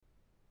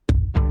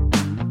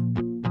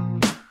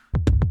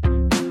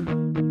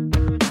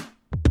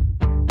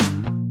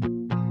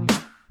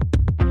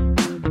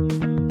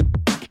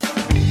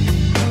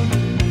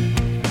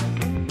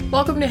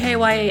Welcome to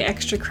Hey YA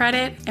Extra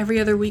Credit. Every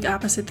other week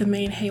opposite the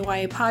main Hey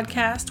YA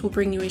podcast, we'll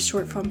bring you a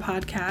short form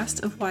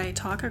podcast of YA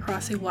talk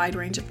across a wide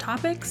range of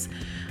topics.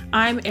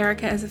 I'm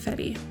Erica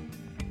Ezeifedi.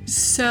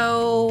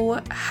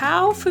 So,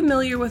 how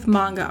familiar with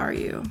manga are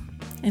you?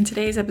 In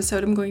today's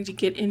episode, I'm going to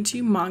get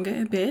into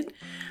manga a bit,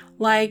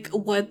 like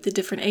what the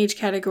different age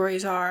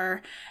categories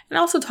are, and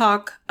also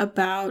talk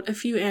about a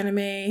few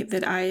anime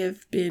that I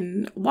have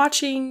been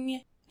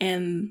watching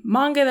and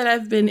manga that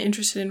I've been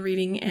interested in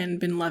reading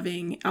and been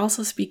loving. I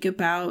also speak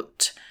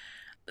about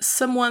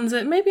some ones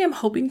that maybe I'm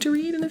hoping to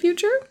read in the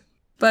future.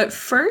 But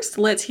first,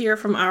 let's hear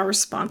from our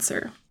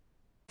sponsor.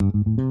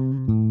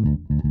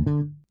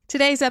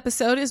 Today's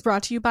episode is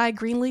brought to you by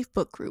Greenleaf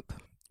Book Group.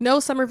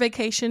 No summer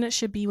vacation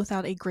should be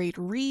without a great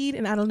read,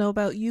 and I don't know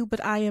about you,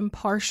 but I am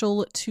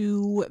partial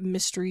to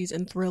mysteries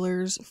and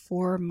thrillers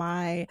for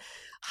my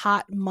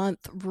hot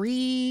month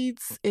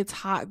reads. It's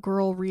hot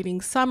girl reading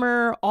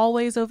summer,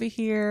 always over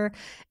here.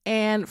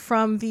 And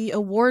from the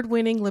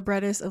award-winning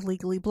librettist of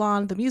Legally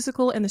Blonde, the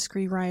musical, and the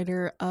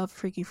screenwriter of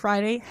Freaky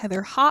Friday,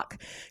 Heather Hach,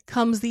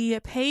 comes the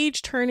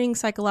page-turning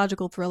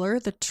psychological thriller,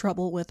 The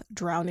Trouble with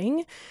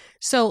Drowning.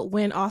 So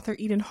when author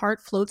Eden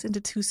Hart floats into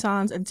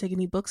Tucson's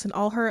Antigone Books in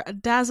all her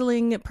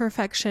dazzling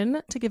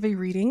perfection to give a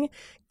reading,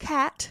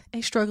 Kat,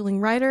 a struggling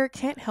writer,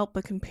 can't help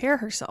but compare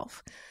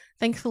herself.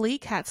 Thankfully,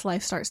 Kat's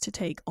life starts to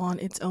take on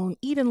its own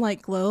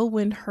Eden-like glow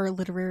when her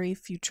literary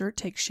future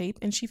takes shape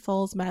and she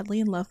falls madly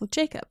in love with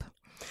Jacob.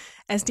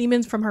 As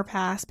demons from her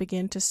past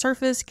begin to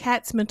surface,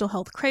 Kat's mental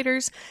health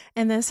craters,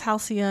 and this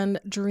halcyon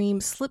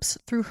dream slips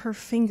through her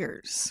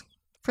fingers.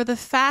 For the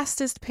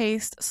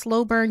fastest-paced,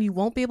 slow burn you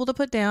won't be able to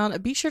put down,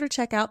 be sure to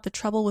check out The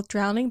Trouble with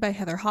Drowning by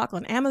Heather Hach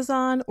on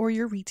Amazon or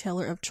your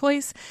retailer of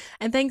choice.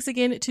 And thanks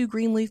again to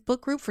Greenleaf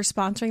Book Group for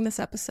sponsoring this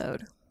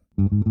episode.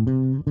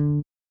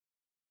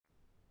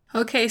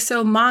 Okay,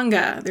 so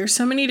manga. There's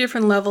so many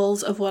different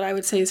levels of what I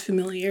would say is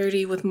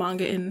familiarity with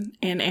manga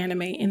and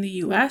anime in the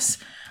US.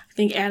 I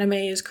think anime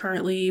is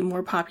currently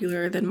more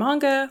popular than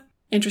manga.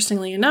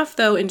 Interestingly enough,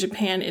 though, in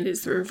Japan it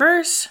is the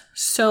reverse.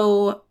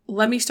 So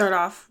let me start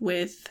off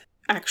with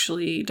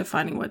actually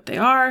defining what they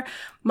are.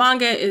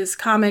 Manga is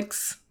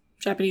comics,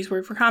 Japanese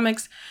word for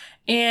comics,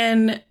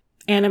 and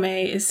anime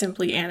is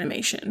simply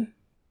animation.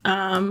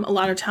 A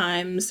lot of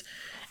times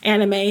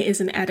anime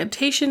is an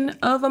adaptation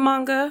of a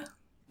manga,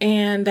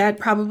 and that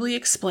probably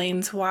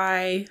explains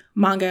why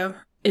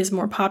manga is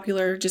more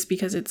popular, just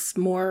because it's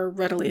more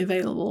readily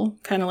available,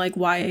 kind of like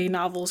YA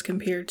novels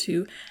compared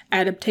to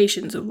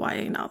adaptations of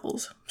YA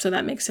novels. So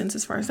that makes sense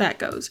as far as that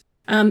goes.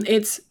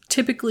 It's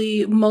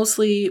typically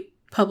mostly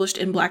published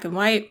in black and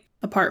white,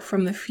 apart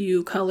from the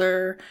few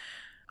color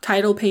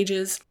title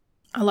pages.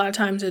 A lot of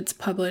times it's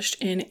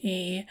published in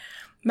a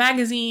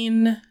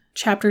magazine.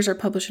 Chapters are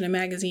published in a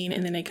magazine,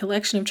 and then a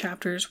collection of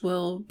chapters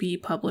will be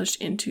published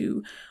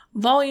into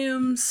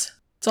volumes.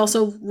 It's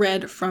also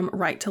read from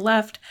right to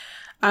left.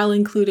 I'll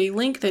include a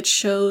link that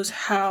shows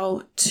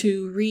how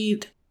to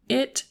read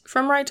it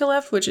from right to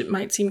left, which it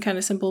might seem kind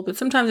of simple, but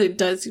sometimes it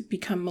does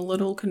become a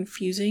little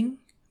confusing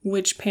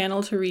which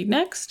panel to read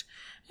next.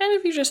 And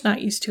if you're just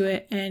not used to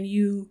it and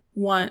you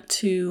want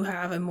to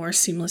have a more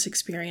seamless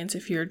experience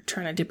if you're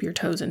trying to dip your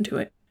toes into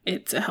it,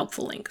 it's a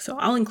helpful link. So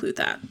I'll include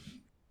that.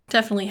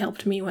 Definitely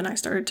helped me when I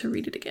started to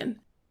read it again.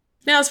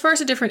 Now, as far as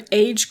the different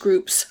age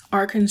groups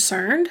are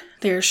concerned,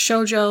 there's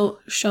shoujo,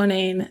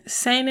 shonen,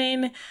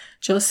 seinen,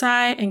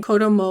 josei, and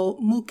kodomo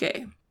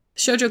muke.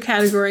 Shoujo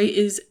category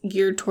is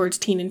geared towards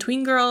teen and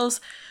tween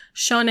girls.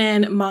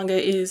 Shonen manga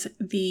is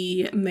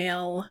the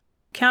male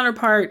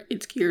counterpart.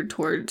 It's geared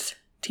towards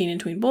teen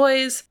and tween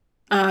boys.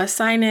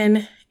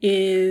 Seinen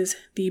is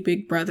the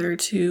big brother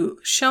to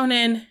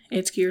shonen.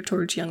 It's geared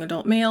towards young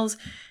adult males.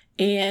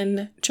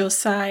 And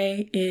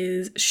josei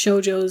is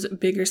shoujo's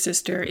bigger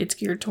sister. It's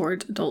geared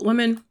towards adult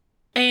women.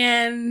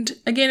 And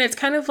again, it's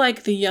kind of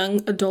like the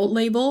young adult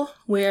label,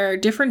 where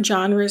different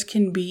genres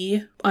can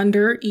be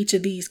under each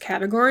of these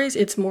categories.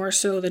 It's more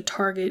so the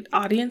target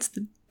audience,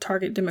 the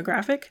target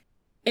demographic.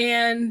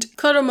 And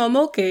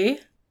kodomomoke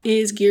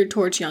is geared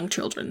towards young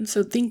children.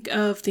 So think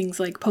of things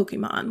like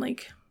Pokemon,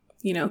 like,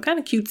 kind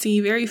of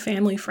cutesy, very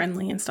family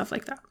friendly and stuff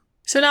like that.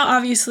 So now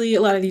obviously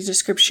a lot of these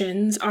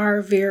descriptions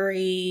are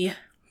very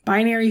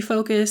binary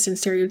focused and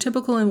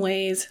stereotypical in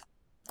ways.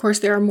 Of course,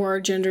 there are more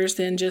genders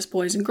than just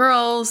boys and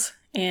girls,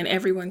 and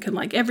everyone can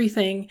like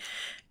everything.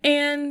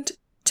 And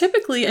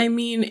typically,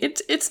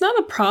 it's not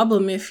a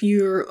problem if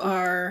you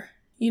are,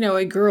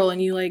 a girl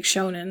and you like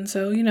shonen.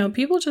 So,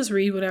 people just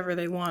read whatever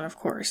they want, of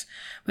course.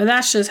 But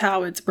that's just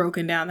how it's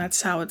broken down.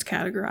 That's how it's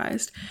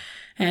categorized.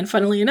 And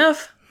funnily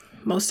enough,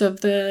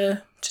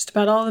 just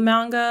about all the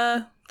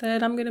manga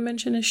that I'm going to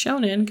mention is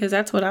shonen, because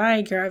that's what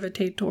I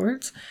gravitate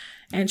towards.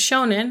 And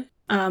shonen,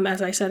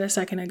 as I said a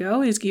second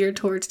ago, is geared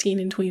towards teen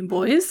and tween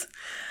boys.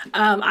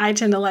 I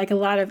tend to like a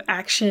lot of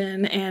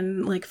action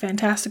and like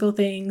fantastical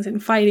things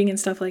and fighting and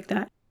stuff like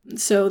that.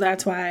 So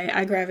that's why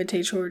I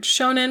gravitate towards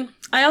shonen.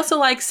 I also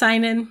like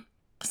seinen.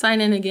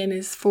 Seinen, again,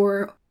 is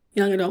for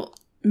young adult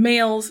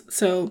males.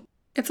 So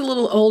it's a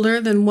little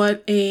older than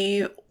what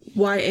a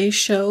YA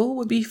show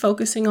would be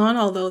focusing on,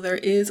 although there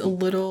is a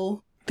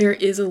little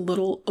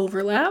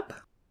overlap.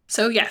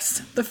 So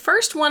yes, the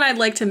first one I'd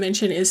like to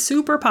mention is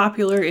super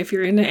popular if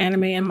you're into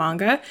anime and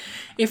manga.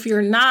 If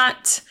you're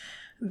not,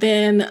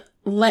 then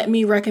let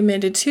me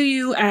recommend it to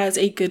you as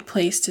a good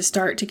place to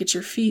start to get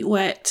your feet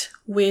wet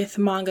with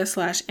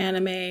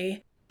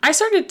manga/anime. I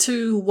started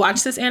to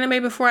watch this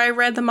anime before I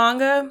read the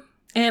manga,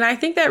 and I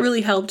think that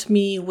really helped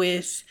me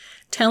with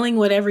telling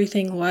what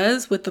everything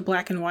was with the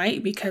black and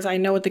white, because I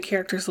know what the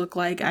characters look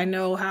like. I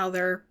know how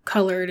they're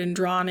colored and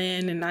drawn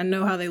in, and I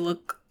know how they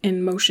look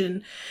in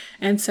motion.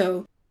 And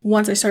so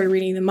once I started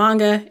reading the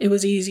manga, it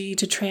was easy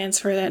to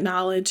transfer that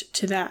knowledge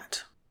to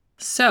that.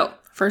 So,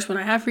 first one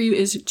I have for you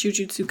is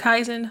Jujutsu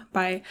Kaisen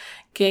by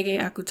Gege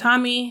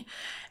Akutami,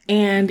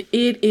 and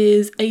it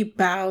is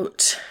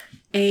about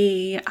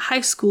a high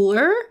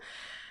schooler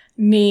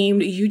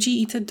named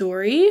Yuji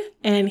Itadori,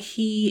 and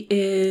he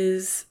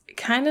is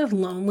kind of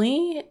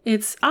lonely.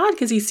 It's odd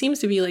because he seems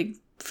to be like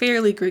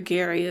fairly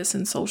gregarious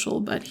and social,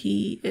 but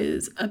he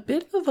is a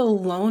bit of a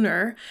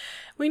loner.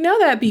 We know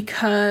that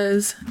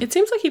because it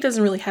seems like he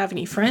doesn't really have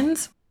any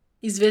friends.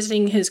 He's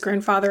visiting his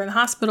grandfather in the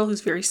hospital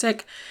who's very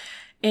sick,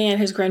 and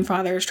his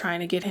grandfather is trying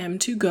to get him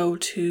to go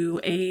to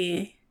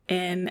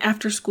an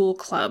after-school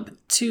club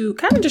to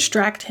kind of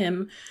distract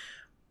him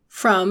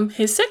from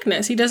his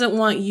sickness. He doesn't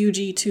want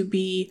Yuji to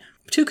be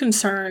too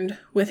concerned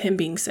with him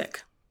being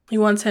sick. He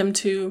wants him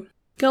to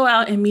go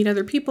out and meet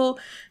other people,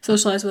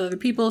 socialize with other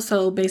people,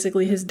 so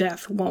basically his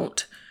death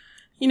won't,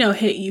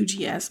 hit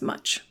Yuji as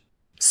much.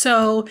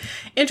 So,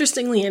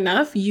 interestingly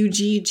enough,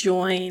 Yuji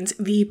joins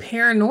the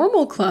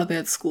paranormal club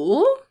at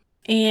school,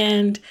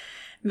 and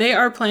they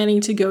are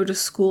planning to go to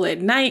school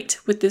at night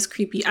with this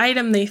creepy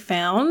item they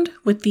found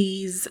with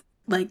these,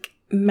 like,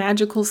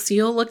 magical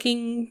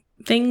seal-looking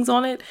things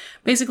on it.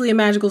 Basically, a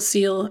magical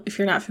seal, if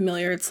you're not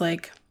familiar, it's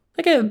like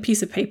a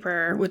piece of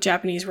paper with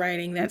Japanese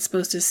writing that's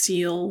supposed to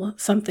seal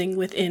something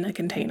within a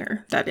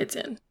container that it's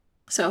in.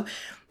 So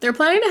they're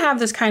planning to have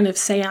this kind of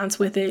seance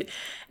with it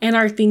and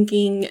are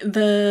thinking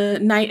the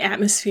night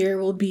atmosphere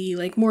will be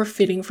like more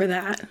fitting for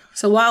that.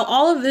 So while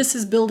all of this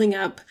is building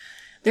up,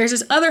 there's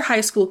this other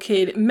high school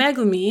kid,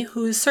 Megumi,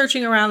 who is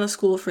searching around the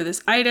school for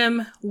this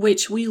item,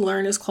 which we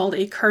learn is called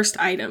a cursed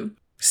item.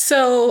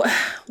 So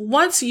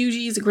once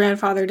Yuji's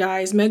grandfather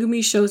dies,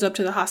 Megumi shows up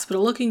to the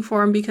hospital looking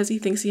for him because he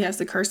thinks he has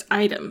the cursed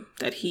item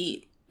that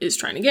he is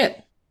trying to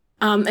get.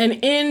 And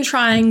in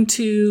trying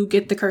to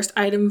get the cursed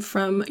item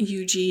from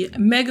Yuji,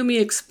 Megumi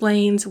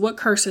explains what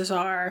curses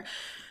are.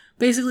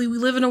 Basically, we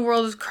live in a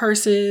world of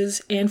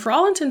curses, and for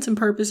all intents and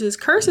purposes,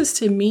 curses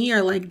to me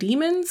are like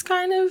demons,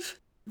 kind of.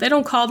 They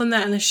don't call them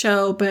that in the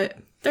show, but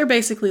they're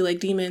basically like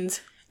demons.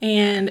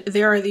 And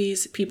there are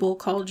these people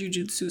called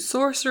Jujutsu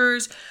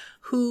sorcerers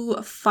who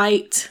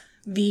fight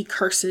the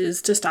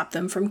curses to stop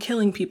them from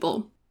killing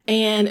people.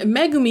 And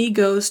Megumi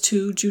goes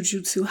to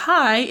Jujutsu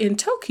High in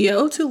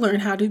Tokyo to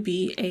learn how to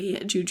be a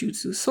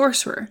Jujutsu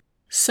sorcerer.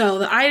 So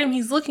the item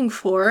he's looking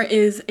for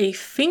is a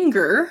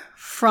finger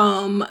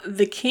from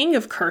the king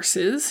of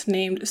curses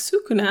named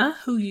Sukuna,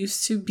 who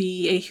used to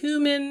be a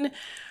human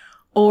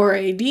or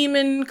a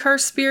demon,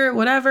 curse spirit,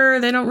 whatever.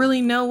 They don't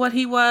really know what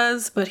he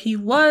was, but he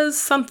was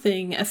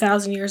something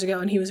 1,000 years ago,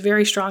 and he was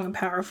very strong and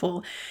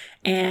powerful.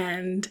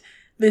 And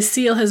the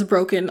seal has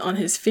broken on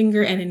his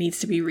finger, and it needs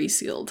to be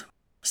resealed.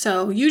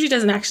 So Yuji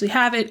doesn't actually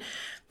have it.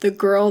 The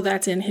girl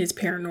that's in his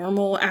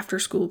paranormal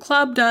after-school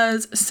club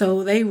does,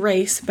 so they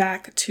race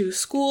back to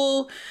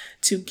school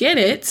to get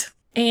it,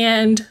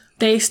 and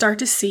they start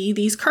to see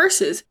these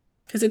curses.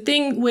 Because the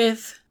thing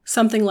with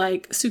something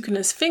like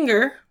Sukuna's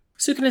finger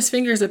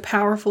is a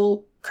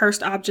powerful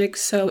cursed object,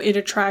 so it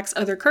attracts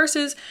other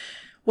curses.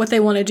 What they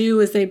want to do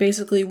is they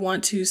basically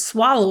want to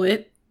swallow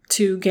it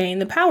to gain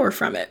the power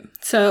from it.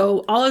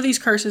 So all of these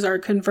curses are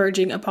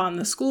converging upon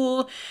the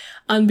school,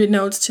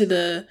 unbeknownst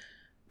to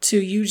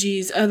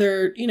Yuji's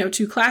other,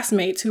 2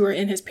 classmates who are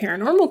in his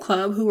paranormal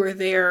club, who were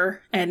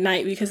there at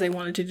night because they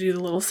wanted to do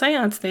the little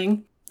seance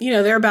thing.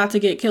 They're about to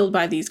get killed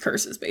by these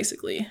curses,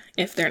 basically,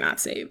 if they're not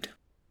saved.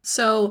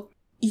 So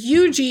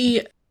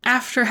Yuji,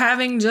 after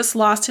having just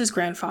lost his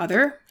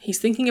grandfather, he's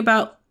thinking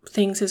about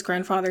things his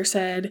grandfather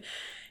said.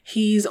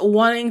 He's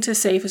wanting to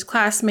save his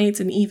classmates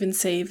and even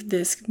save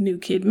this new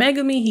kid,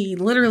 Megumi, he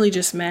literally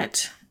just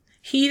met.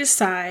 He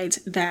decides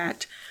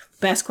that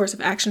the best course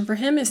of action for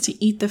him is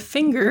to eat the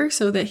finger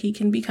so that he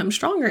can become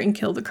stronger and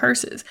kill the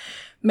curses.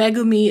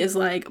 Megumi is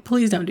like,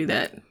 please don't do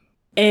that.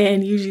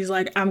 And Yuji's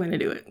like, I'm going to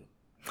do it.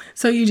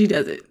 So Yuji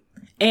does it.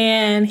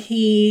 And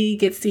he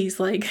gets these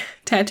like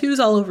tattoos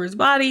all over his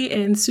body,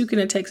 and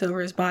Sukuna takes over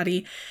his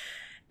body.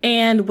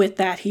 And with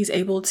that, he's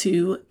able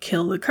to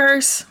kill the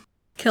curse.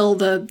 Kill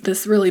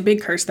this really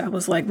big curse that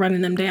was like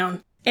running them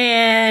down.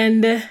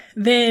 And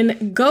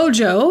then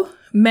Gojo,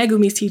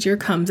 Megumi's teacher,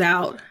 comes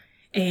out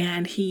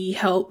and he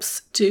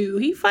fights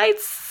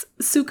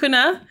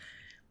Sukuna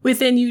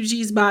within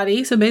Yuji's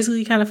body. So basically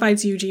he kind of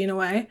fights Yuji in a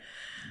way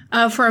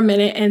for a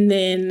minute, and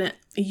then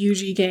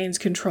Yuji gains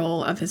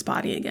control of his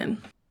body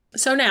again.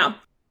 So now,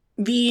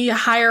 The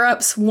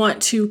higher-ups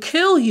want to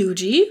kill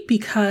Yuji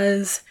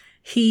because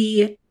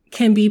he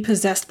can be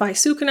possessed by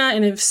Sukuna,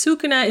 and if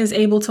Sukuna is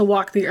able to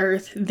walk the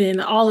earth, then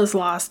all is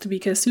lost,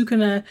 because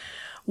Sukuna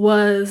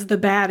was the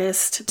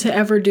baddest to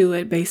ever do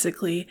it,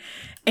 basically,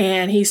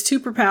 and he's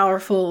super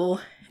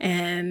powerful,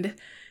 and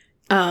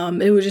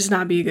it would just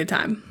not be a good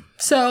time.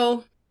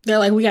 So they're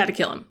like, we gotta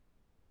kill him.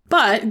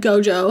 But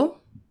Gojo,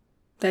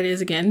 that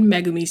is, again,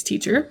 Megumi's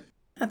teacher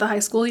at the high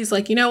school, he's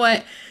like, you know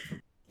what?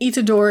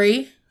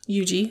 Itadori,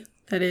 Yuji,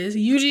 that is,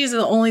 Yuji is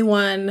the only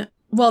one,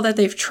 well, that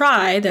they've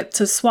tried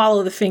to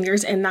swallow the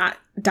fingers and not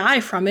die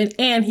from it,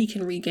 and he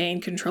can regain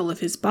control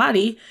of his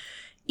body.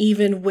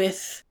 Even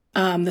with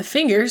the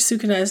fingers,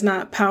 Sukuna is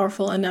not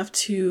powerful enough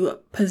to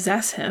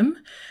possess him.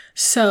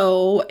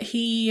 So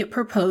he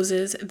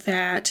proposes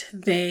that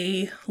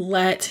they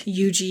let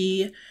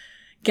Yuji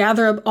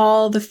gather up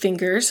all the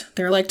fingers.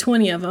 There are like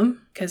 20 of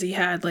them, because he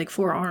had like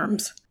 4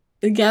 arms.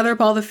 They gather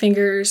up all the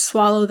fingers,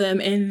 swallow them,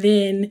 and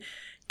then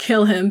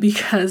kill him,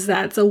 because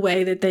that's a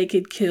way that they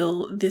could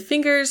kill the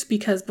fingers,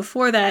 because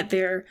before that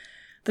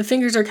the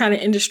fingers are kind of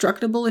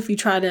indestructible if you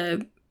try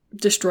to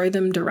destroy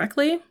them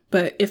directly,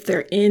 but if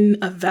they're in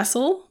a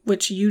vessel,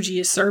 which Yuji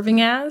is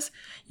serving as,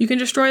 you can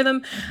destroy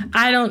them.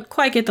 I don't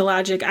quite get the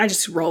logic, I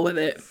just roll with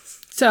it.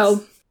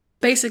 So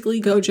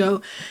basically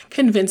Gojo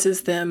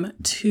convinces them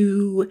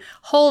to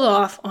hold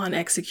off on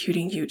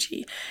executing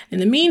Yuji. In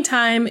the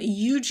meantime,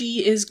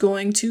 Yuji is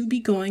going to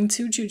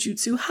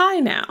Jujutsu High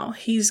now.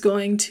 He's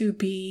going to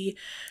be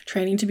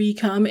training to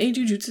become a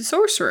Jujutsu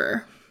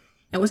sorcerer.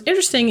 And what's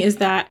interesting is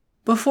that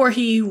before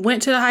he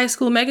went to the high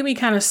school, Megumi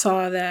kind of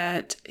saw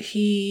that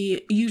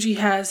Yuji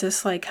has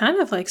this like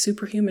kind of like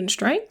superhuman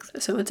strength.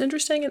 So it's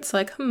interesting. It's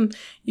like,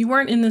 you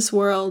weren't in this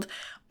world,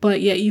 but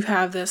yet you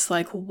have this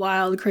like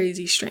wild,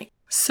 crazy strength.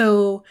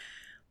 So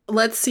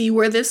let's see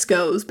where this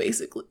goes,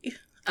 basically.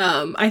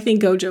 I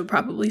think Gojo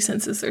probably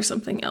senses there's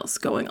something else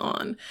going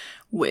on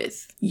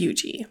with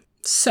Yuji.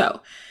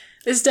 So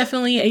this is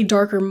definitely a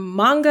darker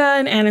manga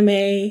and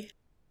anime.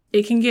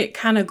 It can get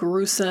kind of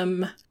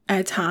gruesome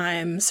at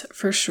times,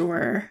 for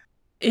sure.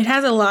 It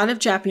has a lot of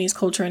Japanese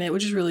culture in it,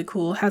 which is really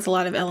cool. It has a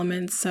lot of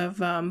elements of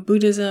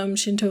Buddhism,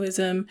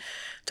 Shintoism.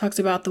 Talks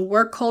about the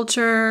work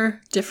culture,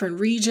 different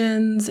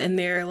regions, and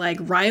their like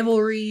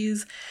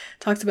rivalries.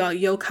 Talks about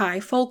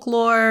yokai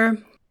folklore.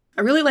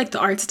 I really like the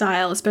art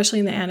style, especially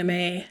in the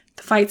anime.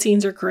 The fight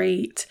scenes are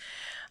great.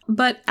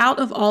 But out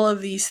of all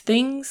of these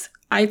things,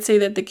 I'd say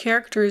that the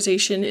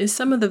characterization is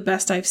some of the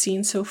best I've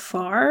seen so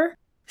far,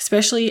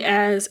 especially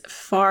as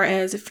far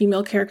as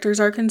female characters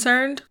are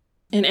concerned,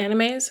 in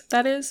animes,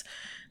 that is.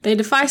 They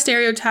defy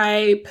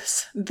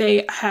stereotypes,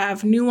 they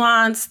have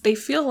nuance, they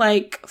feel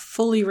like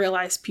fully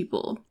realized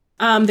people.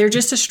 They're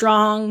just as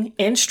strong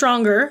and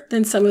stronger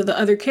than some of the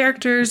other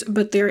characters,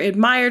 but they're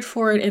admired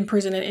for it and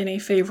presented in a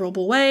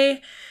favorable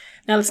way.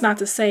 Now, that's not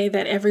to say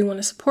that everyone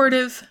is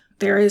supportive.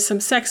 There is some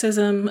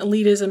sexism,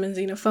 elitism, and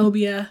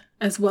xenophobia,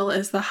 as well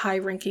as the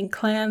high-ranking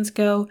clans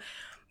go.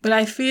 But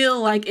I feel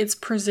like it's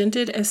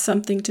presented as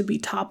something to be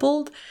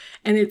toppled,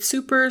 and it's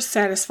super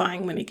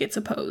satisfying when it gets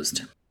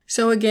opposed.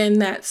 So again,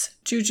 that's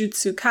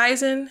Jujutsu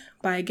Kaisen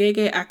by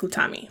Gege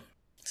Akutami.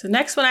 So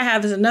next one I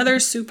have is another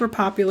super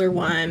popular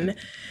one,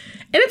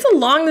 and it's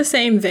along the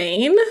same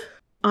vein,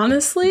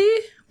 honestly,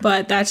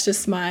 but that's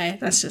just my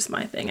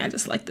thing. I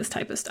just like this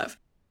type of stuff.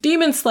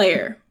 Demon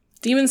Slayer.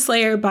 Demon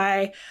Slayer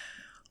by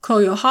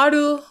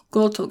Koyoharu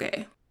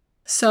Gotoge.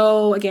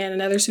 So again,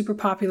 another super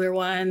popular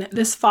one.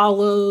 This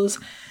follows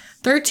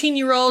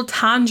 13-year-old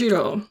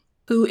Tanjiro,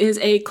 who is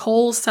a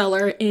coal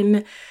seller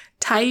in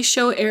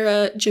Taisho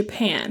era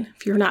Japan.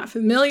 If you're not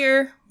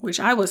familiar,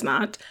 which I was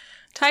not,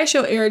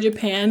 Taisho era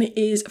Japan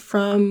is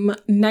from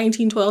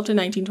 1912 to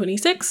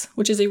 1926,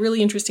 which is a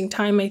really interesting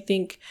time. I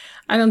think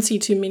I don't see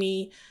too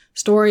many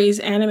stories,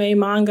 anime,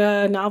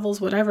 manga, novels,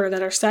 whatever,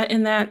 that are set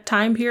in that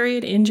time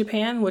period in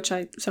Japan,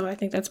 so I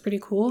think that's pretty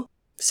cool.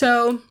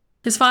 So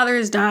his father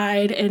has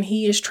died, and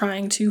he is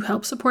trying to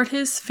help support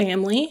his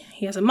family.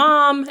 He has a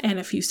mom and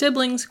a few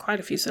siblings, quite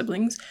a few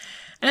siblings.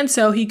 And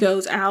so he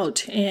goes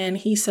out and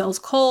he sells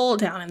coal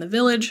down in the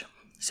village.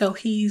 So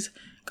he's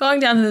going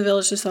down to the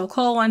village to sell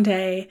coal one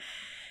day.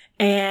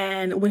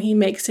 And when he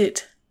makes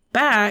it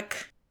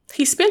back,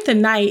 he spent the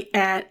night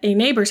at a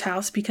neighbor's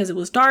house because it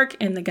was dark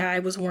and the guy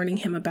was warning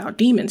him about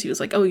demons. He was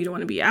like, oh, you don't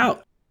want to be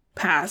out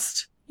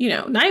past,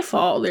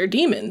 nightfall. They're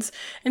demons.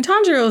 And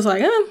Tanjiro was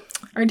like,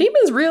 are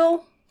demons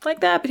real like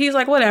that? But he's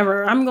like,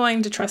 whatever, I'm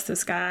going to trust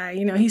this guy.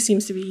 He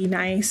seems to be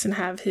nice and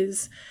have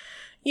his,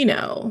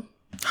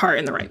 heart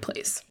in the right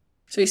place.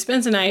 So he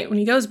spends the night. When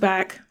he goes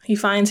back, he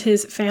finds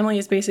his family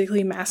is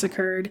basically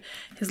massacred.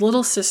 His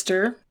little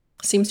sister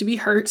seems to be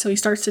hurt, so he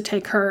starts to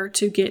take her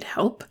to get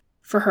help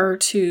for her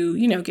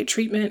to, get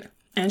treatment.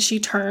 And she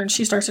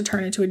starts to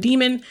turn into a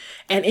demon.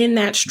 And in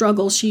that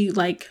struggle, she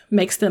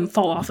makes them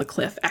fall off a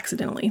cliff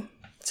accidentally.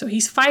 So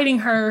he's fighting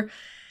her.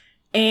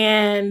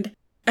 And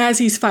as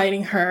he's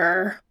fighting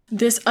her,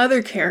 this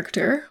other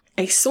character,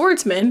 a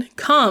swordsman,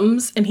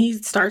 comes and he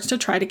starts to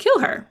try to kill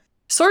her.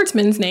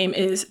 swordsman's name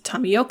is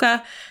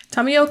Tomioka.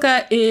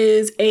 Tomioka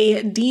is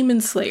a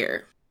demon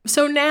slayer.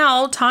 So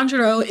now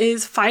Tanjiro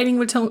is fighting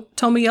with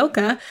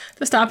Tomioka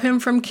to stop him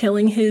from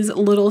killing his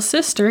little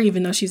sister,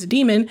 even though she's a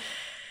demon.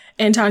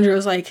 And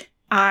Tanjiro's like,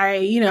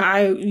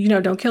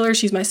 don't kill her.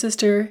 She's my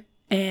sister.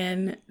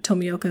 And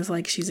Tomioka's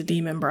like, she's a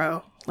demon,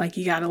 bro. Like,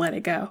 you gotta let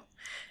it go.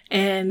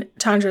 And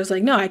Tanjiro's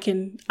like, no, I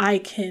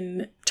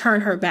can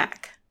turn her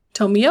back.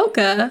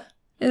 Tomioka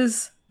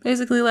is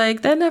basically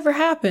like, that never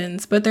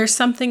happens. But there's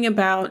something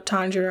about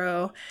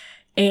Tanjiro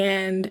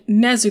and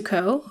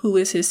Nezuko, who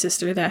is his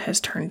sister that has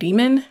turned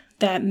demon,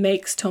 that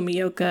makes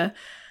Tomioka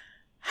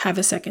have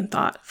a second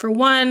thought. For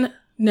one,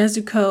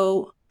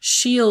 Nezuko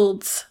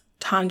shields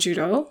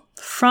Tanjiro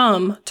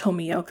from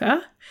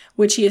Tomioka,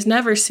 which he has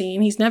never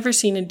seen. He's never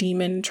seen a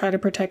demon try to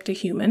protect a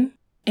human.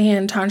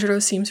 And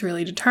Tanjiro seems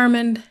really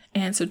determined.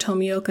 And so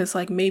Tomioka's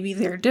like, maybe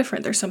they're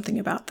different. There's something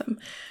about them.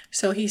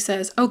 So he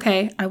says,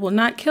 okay, I will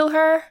not kill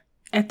her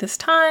at this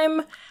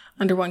time.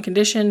 Under one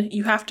condition,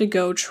 you have to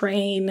go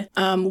train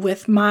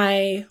with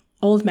my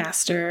old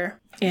master,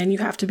 and you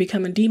have to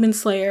become a demon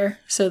slayer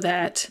so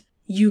that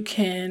you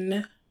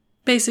can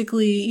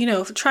basically,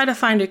 try to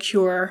find a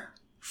cure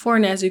for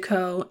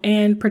Nezuko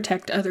and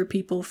protect other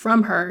people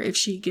from her if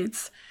she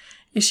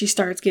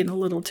starts getting a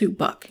little too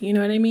buck. You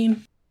know what I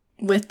mean?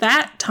 With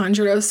that,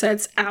 Tanjiro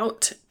sets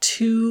out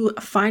to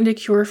find a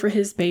cure for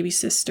his baby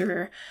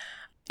sister.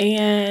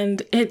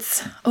 And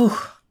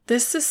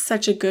this is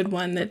such a good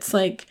one. That's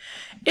like,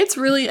 it's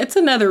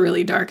another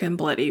really dark and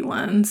bloody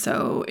one.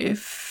 So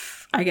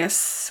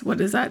what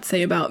does that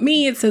say about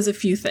me? It says a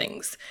few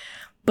things,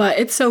 but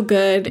it's so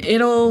good.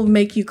 It'll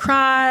make you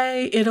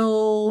cry.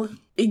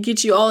 It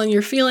gets you all in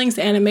your feelings.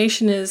 The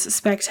animation is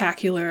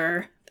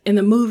spectacular. In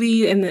the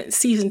movie, in the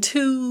season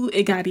 2,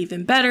 it got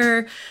even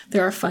better.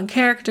 There are fun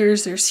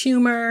characters. There's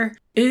humor.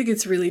 It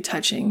gets really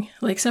touching.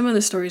 Like, some of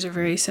the stories are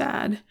very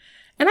sad.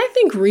 And I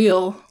think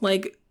real,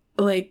 like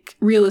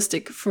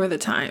realistic for the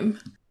time.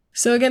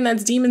 So again,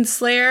 that's Demon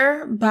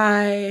Slayer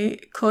by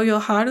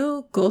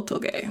Koyoharu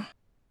Gotoge.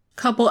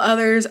 Couple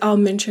others I'll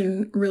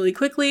mention really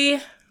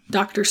quickly.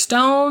 Dr.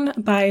 Stone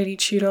by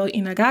Richiro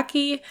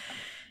Inagaki.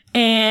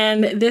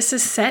 And this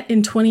is set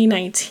in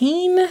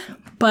 2019,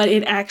 but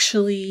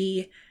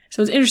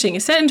so it's interesting.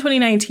 It's set in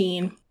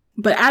 2019,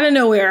 but out of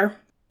nowhere,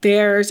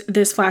 there's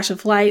this flash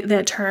of light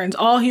that turns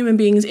all human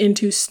beings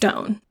into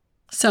stone.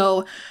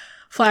 So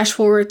flash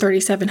forward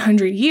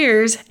 3,700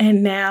 years,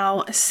 and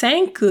now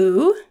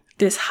Senku,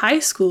 this high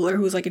schooler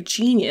who's like a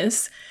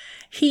genius,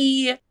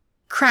 he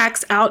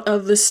cracks out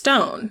of the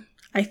stone.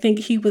 I think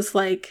he was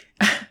like,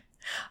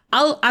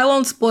 I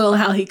won't spoil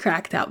how he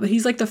cracked out, but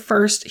he's like the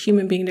first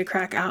human being to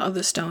crack out of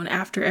the stone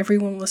after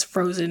everyone was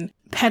frozen,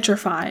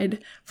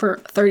 petrified for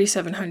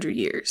 3,700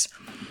 years.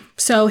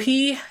 So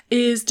he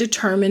is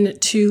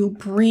determined to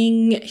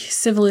bring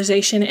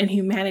civilization and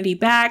humanity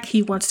back.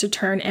 He wants to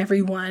turn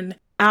everyone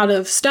out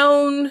of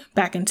stone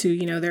back into,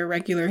 their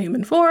regular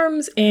human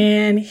forms.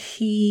 And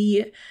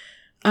he,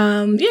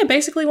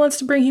 basically wants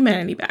to bring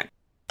humanity back.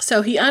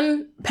 So he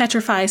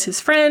unpetrifies his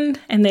friend,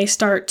 and they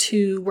start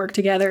to work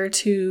together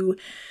to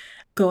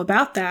go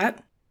about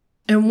that.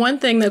 And one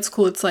thing that's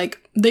cool, it's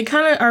like they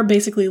kind of are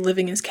basically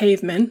living as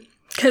cavemen,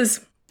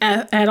 because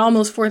at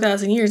almost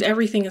 4,000 years,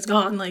 everything is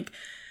gone. Like,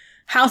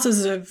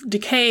 houses have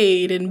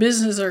decayed and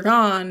businesses are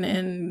gone,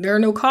 and there are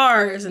no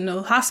cars and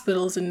no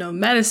hospitals and no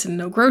medicine,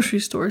 no grocery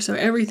stores. So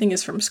everything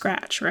is from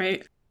scratch,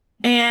 right?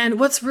 And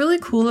what's really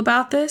cool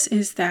about this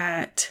is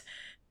that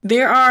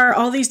there are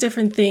all these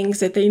different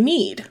things that they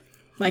need.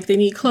 Like, they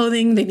need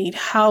clothing, they need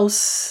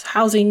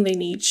housing, they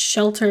need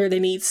shelter, they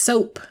need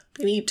soap,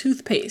 they need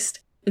toothpaste.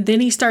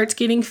 Then he starts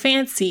getting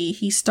fancy.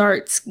 He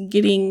starts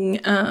getting,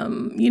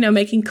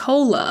 making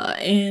cola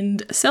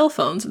and cell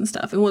phones and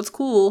stuff. And what's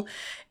cool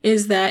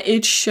is that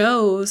it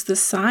shows the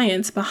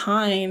science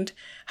behind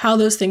how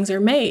those things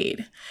are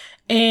made.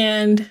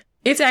 And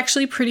it's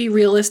actually pretty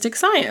realistic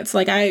science.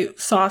 Like, I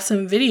saw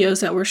some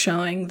videos that were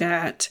showing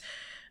that,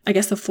 I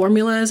guess, the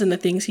formulas and the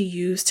things he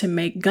used to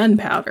make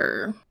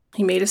gunpowder.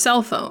 He made a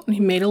cell phone.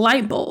 He made a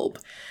light bulb.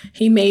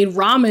 He made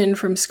ramen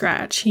from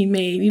scratch. He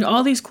made,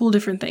 all these cool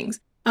different things.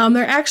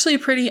 They're actually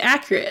pretty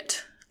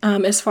accurate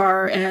as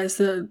far as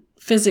the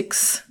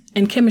physics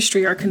and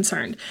chemistry are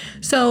concerned.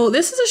 So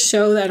this is a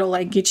show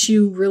that'll get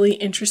you really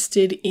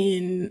interested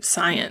in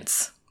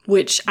science,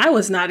 which I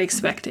was not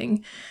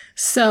expecting.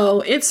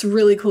 So it's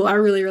really cool. I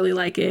really, really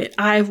like it.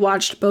 I've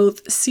watched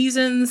both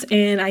seasons,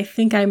 and I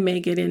think I may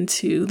get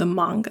into the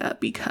manga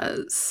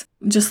because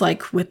just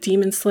like with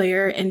Demon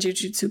Slayer and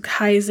Jujutsu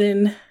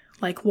Kaisen,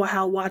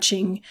 how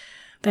watching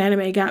the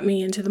anime got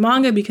me into the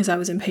manga because I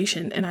was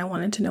impatient and I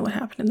wanted to know what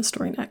happened in the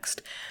story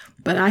next.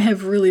 But I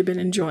have really been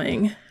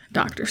enjoying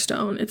Dr.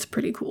 Stone. It's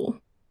pretty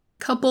cool.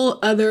 Couple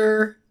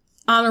other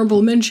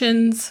honorable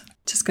mentions,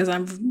 just because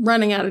I'm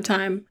running out of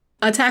time.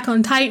 Attack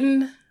on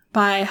Titan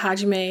by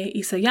Hajime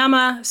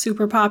Isayama.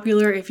 Super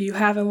popular. If you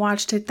haven't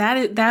watched it,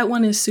 that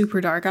one is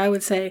super dark. I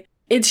would say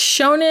it's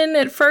shonen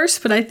at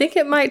first, but I think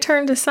it might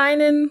turn to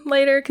seinen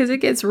later because it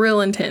gets real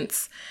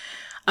intense.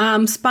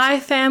 Spy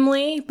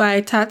Family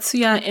by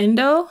Tatsuya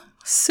Endo.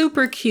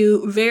 Super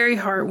cute, very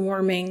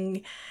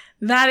heartwarming.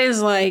 That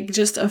is like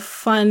just a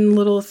fun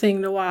little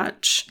thing to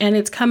watch. And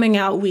it's coming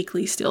out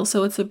weekly still,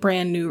 so it's a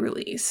brand new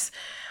release.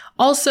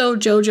 Also,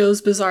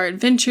 JoJo's Bizarre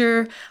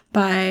Adventure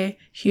by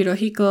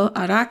Hirohiko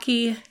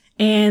Araki.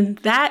 And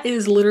that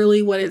is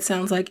literally what it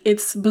sounds like.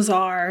 It's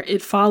bizarre.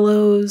 It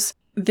follows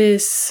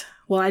this,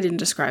 well, I didn't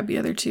describe the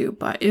other two,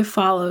 but it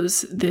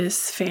follows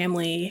this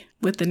family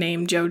with the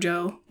name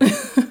JoJo.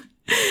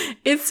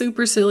 It's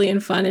super silly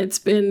and fun. It's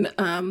been,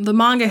 the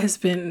manga has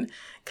been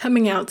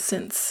coming out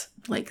since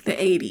like the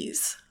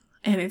 80s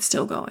and it's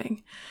still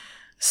going.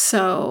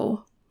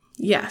 So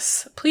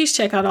yes, please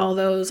check out all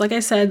those. Like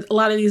I said, a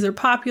lot of these are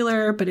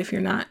popular, but if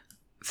you're not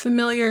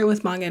familiar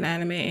with manga and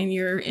anime and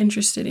you're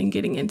interested in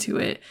getting into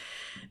it,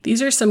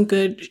 these are some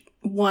good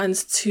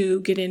ones to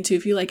get into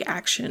if you like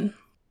action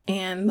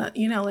and,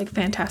 you know, like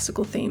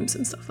fantastical themes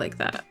and stuff like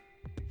that.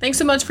 Thanks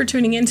so much for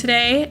tuning in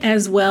today,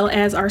 as well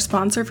as our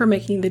sponsor for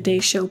making the day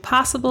show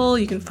possible.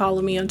 You can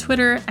follow me on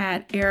Twitter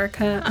at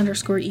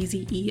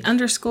Erica_EZE_.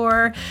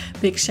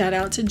 Big shout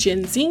out to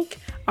Jen Zink,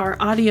 our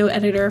audio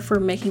editor, for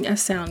making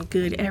us sound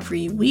good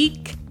every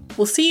week.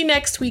 We'll see you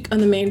next week on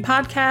the main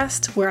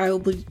podcast, where I will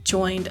be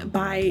joined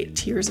by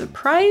Tears of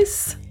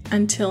Price.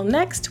 Until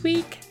next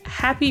week,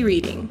 happy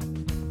reading.